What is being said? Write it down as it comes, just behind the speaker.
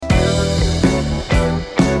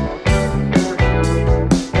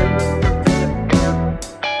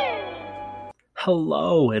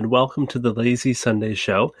Hello, and welcome to the Lazy Sunday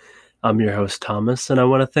Show. I'm your host, Thomas, and I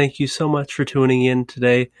want to thank you so much for tuning in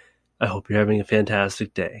today. I hope you're having a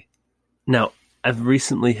fantastic day. Now, I've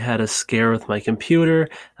recently had a scare with my computer.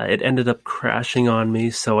 It ended up crashing on me,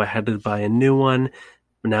 so I had to buy a new one.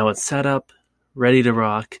 Now it's set up, ready to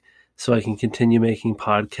rock, so I can continue making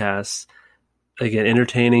podcasts, again,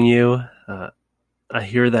 entertaining you. I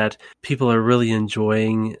hear that people are really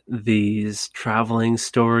enjoying these traveling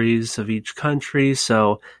stories of each country,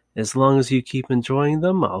 so as long as you keep enjoying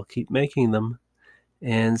them, I'll keep making them.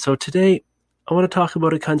 And so today, I want to talk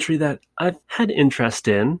about a country that I've had interest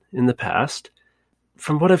in the past.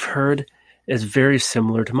 From what I've heard, is very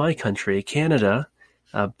similar to my country, Canada,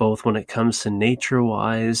 both when it comes to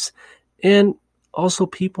nature-wise and also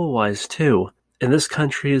people-wise too. And this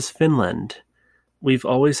country is Finland. We've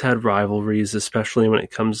always had rivalries, especially when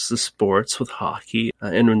it comes to sports with hockey.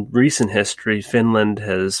 And in recent history, Finland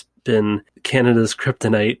has been Canada's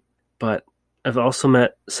kryptonite. But I've also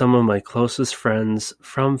met some of my closest friends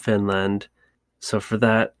from Finland. So for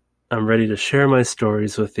that, I'm ready to share my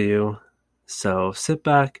stories with you. So sit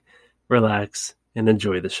back, relax, and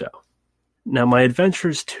enjoy the show. Now, my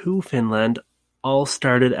adventures to Finland all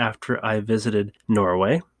started after I visited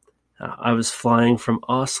Norway. I was flying from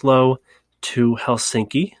Oslo to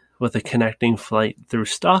Helsinki with a connecting flight through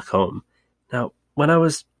Stockholm. Now, when I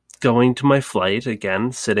was going to my flight,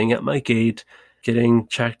 again, sitting at my gate, getting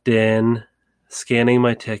checked in, scanning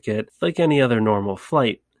my ticket, like any other normal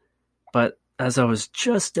flight. But as I was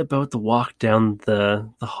just about to walk down the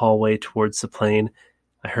hallway towards the plane,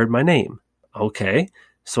 I heard my name. Okay,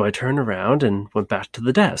 so I turned around and went back to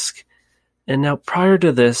the desk. And now, prior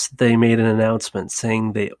to this, they made an announcement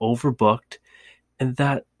saying they overbooked and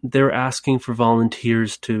that they're asking for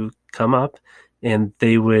volunteers to come up and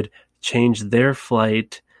they would change their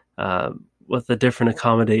flight with the different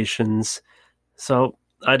accommodations. So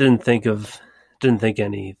I didn't think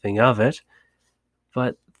anything of it.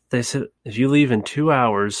 But they said, if you leave in 2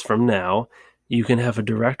 hours from now, you can have a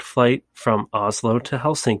direct flight from Oslo to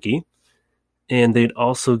Helsinki. And they'd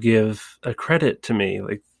also give a credit to me,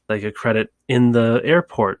 like a credit in the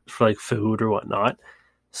airport for like food or whatnot.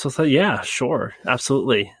 So I thought, yeah, sure,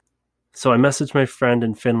 absolutely. So I messaged my friend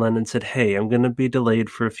in Finland and said, hey, I'm going to be delayed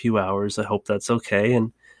for a few hours. I hope that's okay.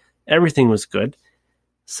 And everything was good.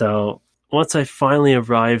 So once I finally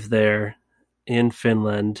arrived there in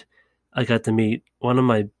Finland, I got to meet one of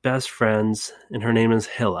my best friends, and her name is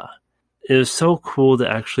Hilla. It was so cool to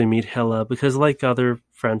actually meet Hilla because, like other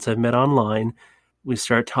friends I've met online, we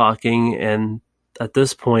start talking, and at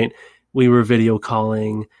this point, we were video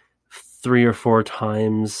calling 3 or 4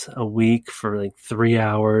 times a week for like 3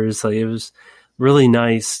 hours. Like, it was really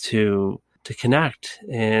nice to connect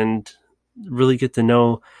and really get to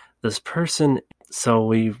know this person. So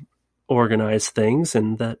we organized things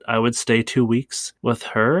and that I would stay 2 weeks with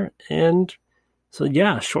her. And so,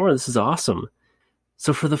 yeah, sure, this is awesome.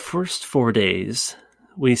 So for the first 4 days,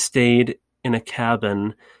 we stayed in a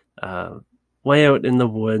cabin way out in the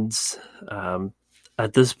woods.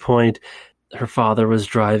 At this point, her father was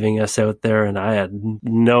driving us out there, and I had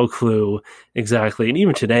no clue exactly. And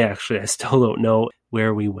even today, actually, I still don't know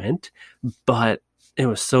where we went, but it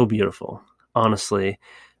was so beautiful. Honestly,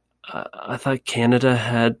 I thought Canada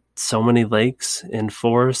had so many lakes and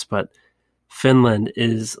forests, but Finland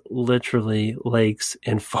is literally lakes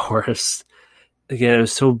and forests. Again, it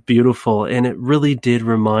was so beautiful, and it really did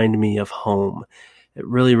remind me of home. It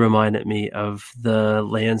really reminded me of the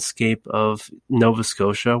landscape of Nova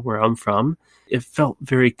Scotia, where I'm from. It felt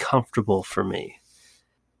very comfortable for me.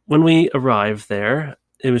 When we arrived there,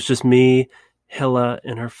 it was just me, Hilla,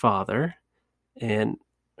 and her father, and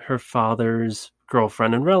her father's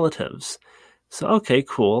girlfriend and relatives. So, okay,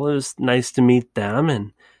 cool. It was nice to meet them,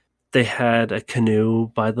 and they had a canoe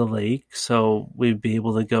by the lake, so we'd be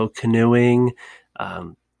able to go canoeing.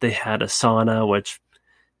 They had a sauna, which,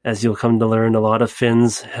 as you'll come to learn, a lot of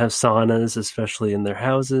Finns have saunas, especially in their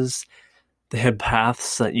houses. They had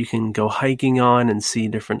paths that you can go hiking on and see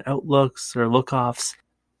different outlooks or look-offs.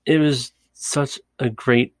 It was such a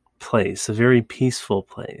great place, a very peaceful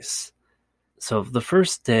place. So the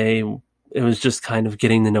first day, it was just kind of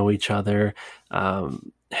getting to know each other.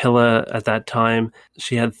 Hilla, at that time,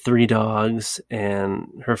 she had 3 dogs,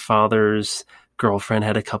 and her father's girlfriend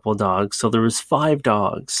had a couple dogs. So there was 5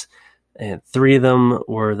 dogs. And 3 of them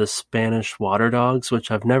were the Spanish water dogs,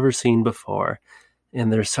 which I've never seen before.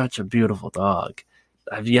 And they're such a beautiful dog.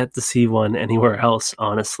 I've yet to see one anywhere else,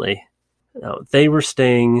 honestly. Now, they were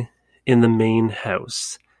staying in the main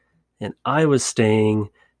house. And I was staying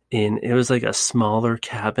in, it was like a smaller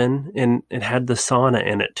cabin. And it had the sauna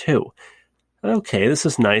in it too. Okay, this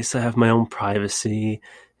is nice. I have my own privacy,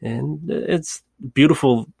 and it's a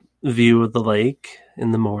beautiful view of the lake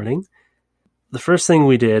in the morning. The first thing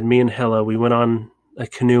we did, me and Hella, we went on a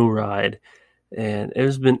canoe ride, and it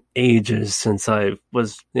has been ages since I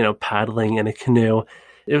was, paddling in a canoe.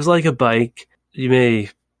 It was like a bike. You may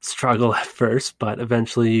struggle at first, but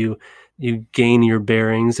eventually you gain your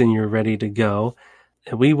bearings and you're ready to go.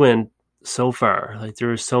 And we went so far. Like there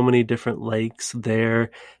were so many different lakes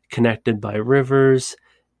there, connected by rivers.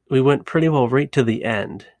 We went pretty well right to the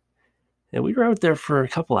end. And we were out there for a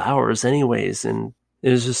couple hours anyways, and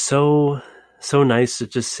it was just so nice to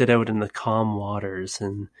just sit out in the calm waters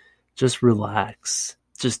and just relax,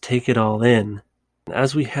 just take it all in.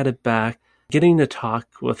 As we headed back, getting to talk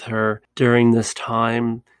with her during this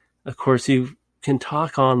time, of course, you can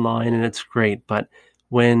talk online and it's great, but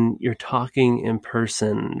when you're talking in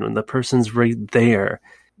person, when the person's right there,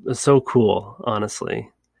 it's so cool, honestly.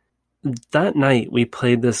 That night we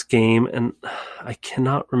played this game, and I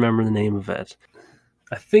cannot remember the name of it.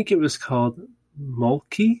 I think it was called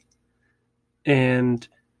Mulkey, and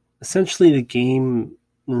essentially the game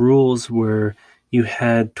rules were you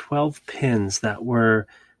had 12 pins that were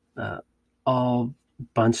all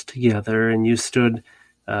bunched together, and you stood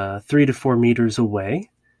 3 to 4 meters away,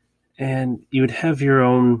 and you would have your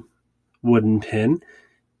own wooden pin,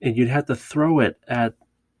 and you'd have to throw it at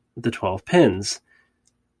the 12 pins.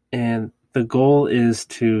 And the goal is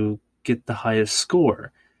to get the highest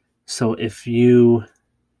score. So if you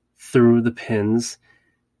threw the pins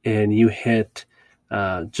and you hit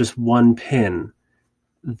just one pin,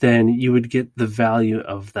 then you would get the value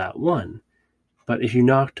of that one. But if you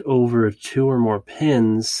knocked over 2 or more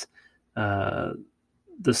pins, the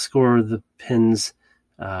score of the pins,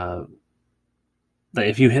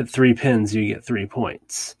 if you hit 3 pins, you get 3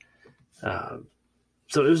 points.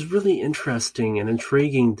 So it was really interesting and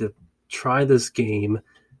intriguing to try this game.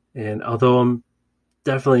 And although I'm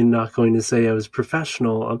definitely not going to say I was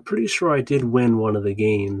professional, I'm pretty sure I did win one of the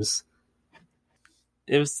games.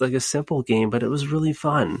 It was like a simple game, but it was really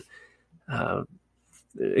fun.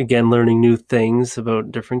 Again, learning new things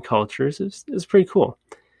about different cultures is pretty cool.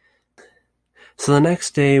 So the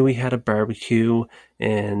next day we had a barbecue,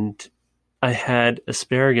 and I had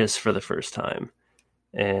asparagus for the first time.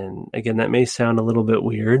 And again, that may sound a little bit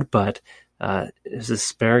weird, but it was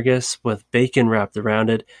asparagus with bacon wrapped around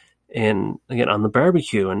it, and again on the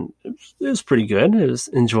barbecue, and it was pretty good. It was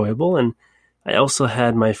enjoyable, and I also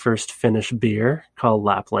had my first Finnish beer called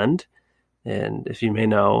Lapland. And if you may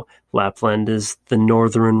know, Lapland is the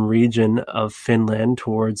northern region of Finland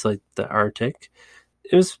towards like the Arctic.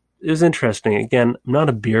 It was interesting. Again, I'm not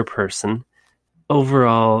a beer person.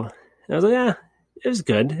 Overall, I was like, yeah, it was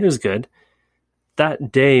good. It was good.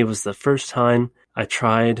 That day was the first time I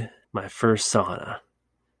tried my first sauna.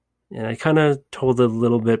 And I kind of told a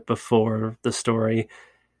little bit before the story,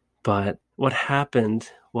 but what happened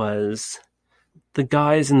was the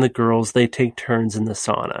guys and the girls, they take turns in the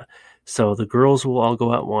sauna. So the girls will all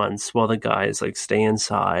go at once while the guys like stay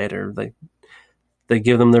inside, or they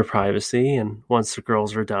give them their privacy. And once the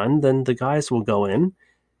girls are done, then the guys will go in.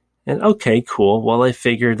 And okay, cool. Well, I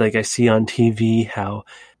figured, like I see on TV how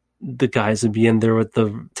the guys would be in there with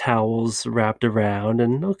the towels wrapped around,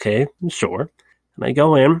 and okay, sure. And I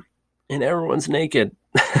go in, and everyone's naked.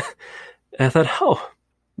 I thought, oh,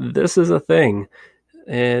 this is a thing.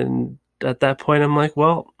 And at that point, I'm like,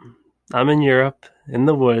 well, I'm in Europe, in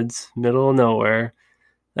the woods, middle of nowhere.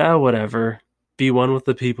 Whatever. Be one with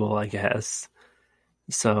the people, I guess.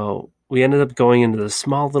 So we ended up going into this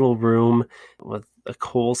small little room with a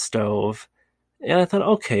coal stove. And I thought,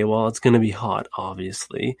 okay, well, it's going to be hot,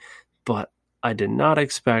 obviously. But I did not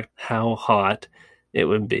expect how hot it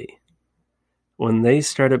would be. When they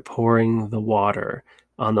started pouring the water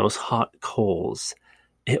on those hot coals,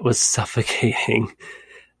 it was suffocating.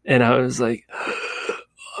 And I was like,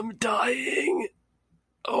 I'm dying.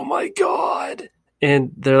 Oh my God.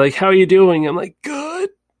 And they're like, how are you doing? I'm like, good.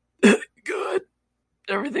 Good.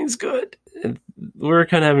 Everything's good. And we were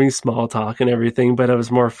kind of having small talk and everything, but I was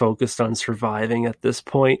more focused on surviving at this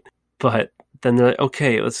point. But then they're like,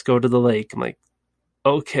 okay, let's go to the lake. I'm like,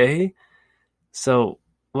 okay. So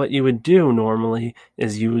what you would do normally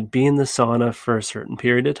is you would be in the sauna for a certain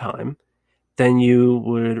period of time. Then you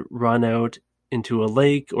would run out into a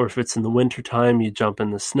lake, or if it's in the wintertime, you jump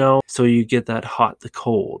in the snow. So you get that hot to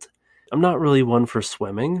cold. I'm not really one for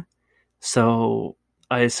swimming. So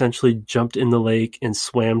I essentially jumped in the lake and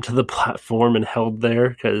swam to the platform and held there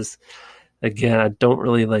because, again, I don't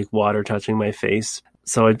really like water touching my face.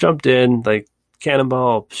 So I jumped in, like,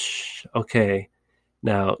 cannonball, psh, okay.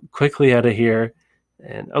 Now, quickly out of here,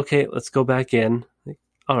 and okay, let's go back in. Like,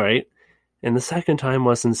 all right. And the second time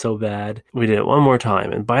wasn't so bad. We did it one more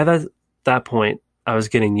time. And by that point, I was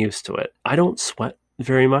getting used to it. I don't sweat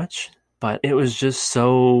very much, but it was just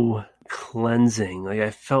so cleansing. Like, I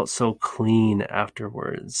felt so clean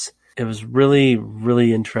afterwards. It was really,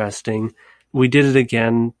 really interesting. We did it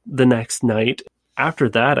again the next night. After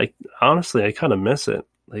that, I kind of miss it.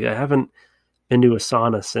 Like, I haven't been to a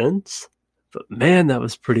sauna since, but man, that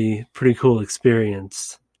was pretty cool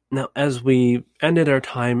experience. Now, as we ended our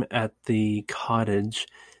time at the cottage,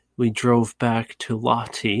 we drove back to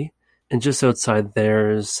Lottie, and just outside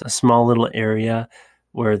there's a small little area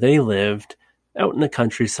where they lived out in the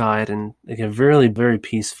countryside, and again, very, very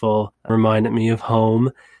peaceful. Reminded me of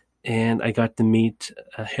home, and I got to meet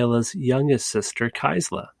Hilla's youngest sister,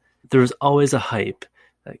 Kaisla. There was always a hype.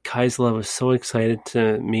 Kaisla was so excited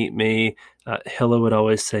to meet me. Hilla would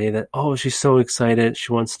always say that, oh, she's so excited.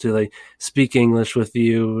 She wants to like speak English with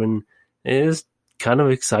you. And it was kind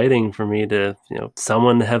of exciting for me to,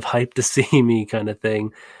 someone to have hype to see me kind of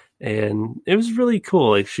thing. And it was really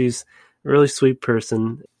cool. Like, she's a really sweet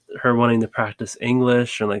person. Her wanting to practice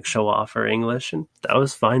English and like show off her English. And that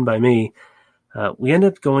was fine by me. We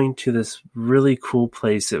ended up going to this really cool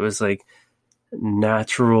place. It was like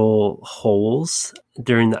natural holes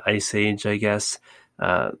during the Ice Age, I guess.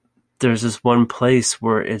 There's this one place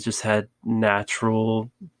where it just had natural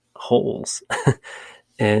holes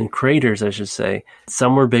and craters, I should say.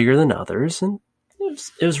 Some were bigger than others, and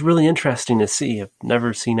it was really interesting to see. I've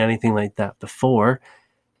never seen anything like that before.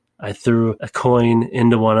 I threw a coin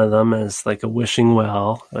into one of them as like a wishing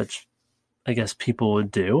well, which I guess people would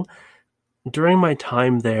do. During my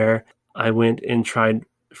time there, I went and tried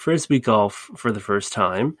Frisbee golf for the first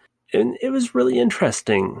time, and it was really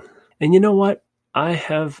interesting. And you know what? I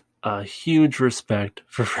have a huge respect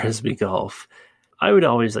for Frisbee golf. I would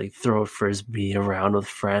always like throw a Frisbee around with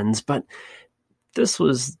friends, but this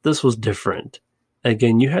was different.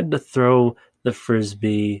 Again, you had to throw the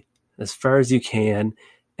Frisbee as far as you can,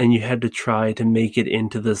 and you had to try to make it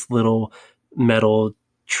into this little metal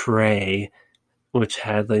tray, which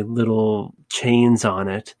had like little chains on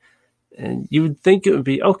it. And you would think it would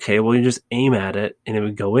be, okay, well, you just aim at it and it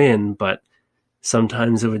would go in, but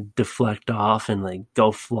sometimes it would deflect off and like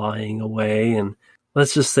go flying away. And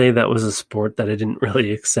let's just say that was a sport that I didn't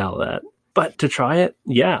really excel at. But to try it,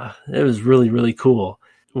 yeah, it was really, really cool.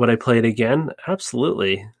 Would I play it again?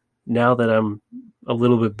 Absolutely. Now that I'm a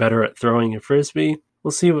little bit better at throwing a Frisbee,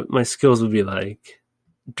 we'll see what my skills would be like.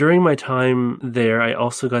 During my time there, I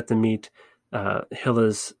also got to meet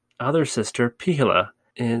Hilla's other sister, Pihila.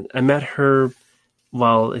 And I met her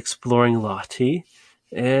while exploring Lottie,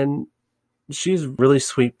 and she's a really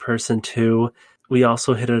sweet person too. We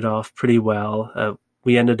also hit it off pretty well.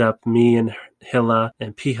 We ended up, me and Hilla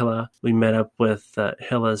and Pihila, we met up with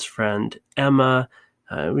Hilla's friend Emma.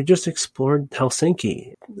 We just explored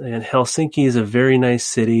Helsinki. And Helsinki is a very nice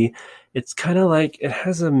city. It's kind of like, it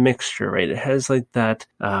has a mixture, right? It has like that,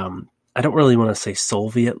 I don't really want to say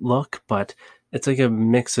Soviet look, but it's like a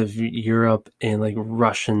mix of Europe and like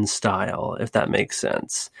Russian style, if that makes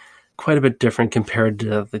sense. Quite a bit different compared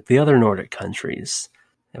to like the other Nordic countries.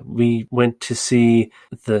 We went to see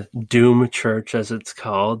the Doom Church, as it's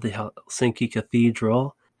called, the Helsinki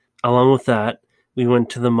Cathedral. Along with that, we went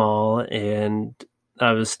to the mall, and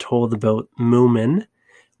I was told about Moomin,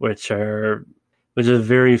 which are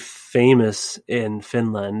very famous in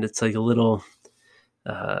Finland. It's like a little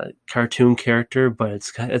cartoon character, but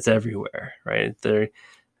it's everywhere, right? The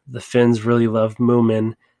Finns really love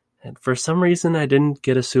Moomin, and for some reason I didn't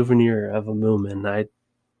get a souvenir of a Moomin. I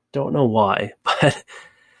don't know why, but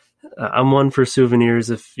I'm one for souvenirs.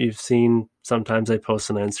 If you've seen, sometimes I post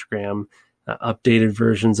on Instagram updated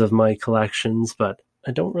versions of my collections, but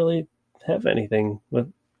I don't really have anything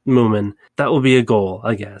with Moomin. That will be a goal,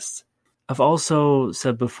 I guess. I've also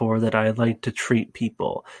said before that I like to treat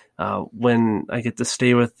people. When I get to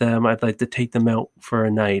stay with them, I'd like to take them out for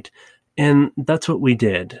a night. And that's what we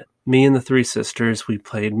did. Me and the three sisters, we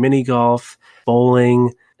played mini golf,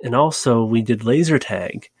 bowling, and also we did laser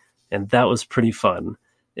tag. And that was pretty fun.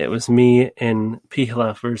 It was me and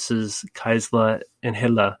Pihla versus Kaisla and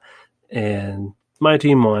Hilla. And my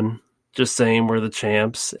team won. Just saying, we're the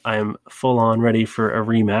champs. I'm full on ready for a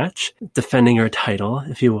rematch, defending our title,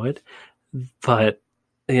 if you would. But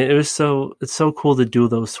it's so cool to do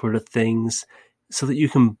those sort of things so that you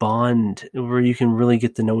can bond, where you can really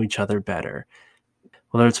get to know each other better.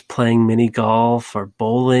 Whether it's playing mini golf or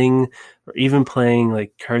bowling or even playing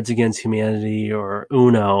like Cards Against Humanity or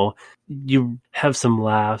Uno, you have some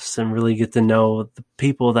laughs and really get to know the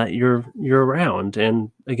people that you're around.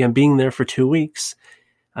 And again, being there for 2 weeks,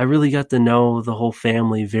 I really got to know the whole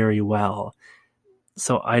family very well.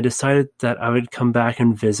 So I decided that I would come back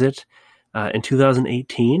and visit in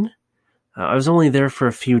 2018. I was only there for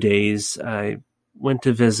a few days. I went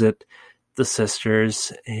to visit the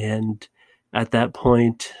sisters, and at that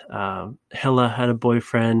point, Hilla had a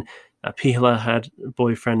boyfriend. Pihla had a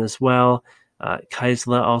boyfriend as well.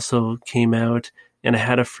 Kaisla also came out, and I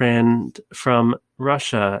had a friend from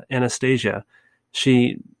Russia, Anastasia.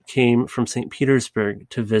 She came from St. Petersburg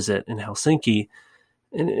to visit in Helsinki,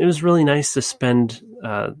 and it was really nice to spend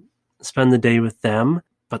the day with them.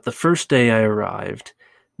 But the first day I arrived,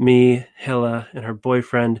 me, Hilla, and her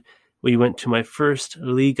boyfriend, we went to my first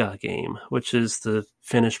Liga game, which is the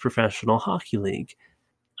Finnish Professional Hockey League.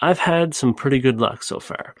 I've had some pretty good luck so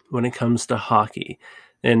far when it comes to hockey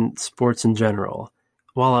and sports in general.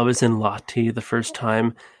 While I was in Lahti the first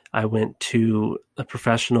time, I went to a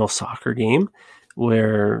professional soccer game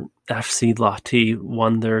where FC Lahti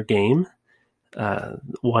won their game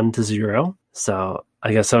 1-0. So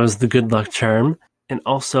I guess I was the good luck charm. And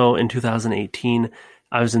also in 2018,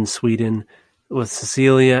 I was in Sweden with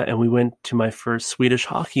Cecilia, and we went to my first Swedish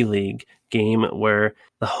Hockey League game where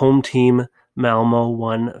the home team, Malmo,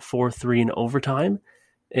 won 4-3 in overtime.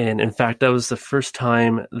 And in fact, that was the first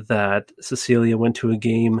time that Cecilia went to a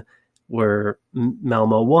game where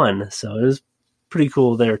Malmo won. So it was pretty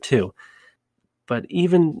cool there too. But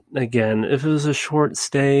even, again, if it was a short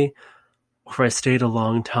stay or if I stayed a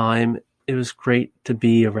long time, it was great to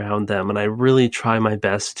be around them. And I really try my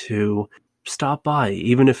best to stop by,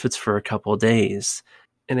 even if it's for a couple of days.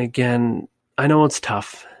 And again, I know it's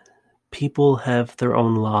tough. People have their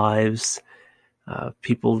own lives.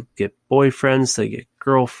 People get boyfriends, they get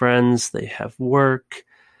girlfriends, they have work.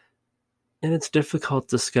 And it's difficult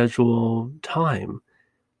to schedule time,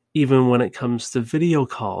 even when it comes to video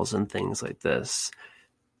calls and things like this.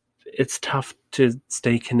 It's tough to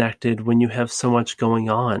stay connected when you have so much going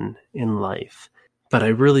on in life. But I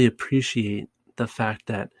really appreciate the fact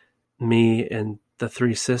that me and the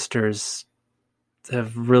three sisters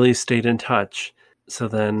have really stayed in touch. So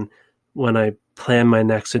then when I plan my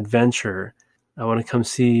next adventure, I want to come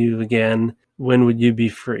see you again. When would you be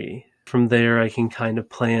free? From there, I can kind of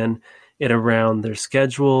plan it around their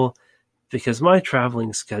schedule, because my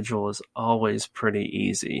traveling schedule is always pretty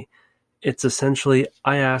easy. It's essentially,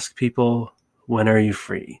 I ask people, when are you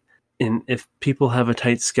free? And if people have a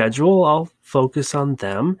tight schedule, I'll focus on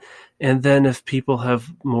them. And then if people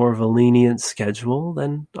have more of a lenient schedule,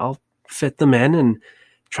 then I'll fit them in and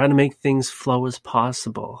try to make things flow as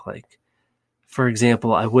possible. Like, for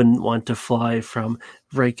example, I wouldn't want to fly from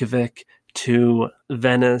Reykjavik to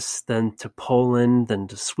Venice, then to Poland, then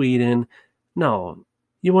to Sweden. No,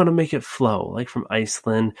 you want to make it flow, like from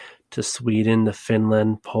Iceland to Sweden to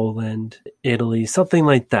Finland, Poland, Italy, something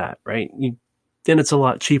like that, right? Then it's a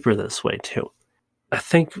lot cheaper this way too. I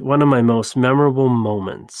think one of my most memorable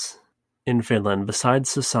moments in Finland, besides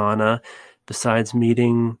Susanna, besides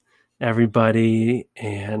meeting everybody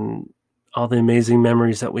and all the amazing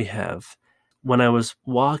memories that we have, when I was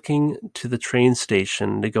walking to the train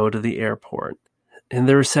station to go to the airport, and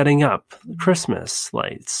they were setting up Christmas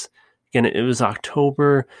lights. Again, it was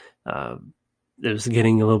October. It was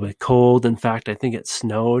getting a little bit cold. In fact, I think it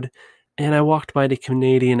snowed. And I walked by the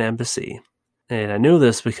Canadian embassy. And I knew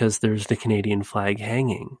this because there's the Canadian flag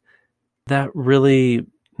hanging. That really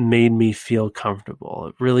made me feel comfortable.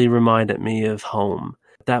 It really reminded me of home.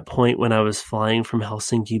 At that point, when I was flying from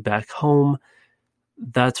Helsinki back home,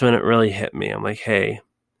 that's when it really hit me. I'm like, hey,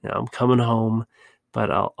 I'm coming home, but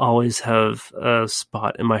I'll always have a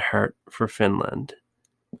spot in my heart for Finland.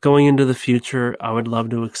 Going into the future, I would love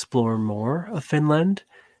to explore more of Finland.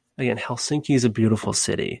 Again, Helsinki is a beautiful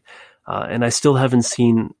city, and I still haven't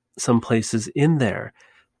seen some places in there,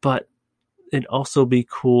 but it'd also be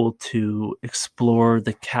cool to explore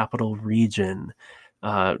the capital region,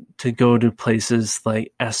 to go to places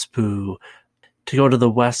like Espoo, to go to the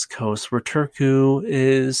west coast where Turku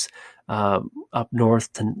is, up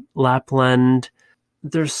north to Lapland.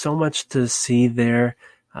 There's so much to see there.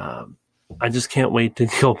 I just can't wait to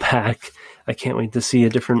go back. I can't wait to see a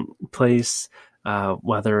different place,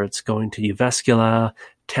 whether it's going to Jyväskylä,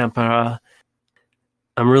 Tampere.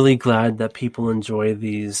 I'm really glad that people enjoy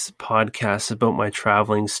these podcasts about my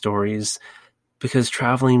traveling stories, because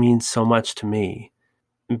traveling means so much to me.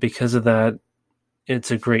 And because of that,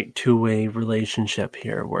 it's a great two-way relationship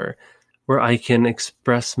here where I can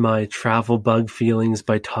express my travel bug feelings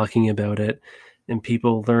by talking about it, and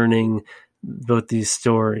people learning about these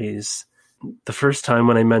stories. The first time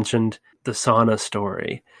when I mentioned the sauna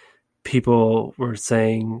story, people were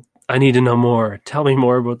saying, I need to know more. Tell me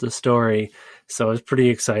more about the story. So I was pretty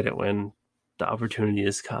excited when the opportunity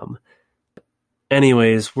has come.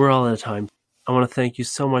 Anyways, we're all out of time. I want to thank you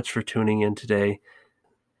so much for tuning in today.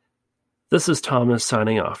 This is Thomas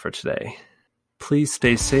signing off for today. Please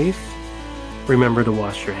stay safe, remember to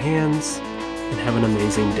wash your hands, and have an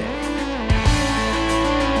amazing day.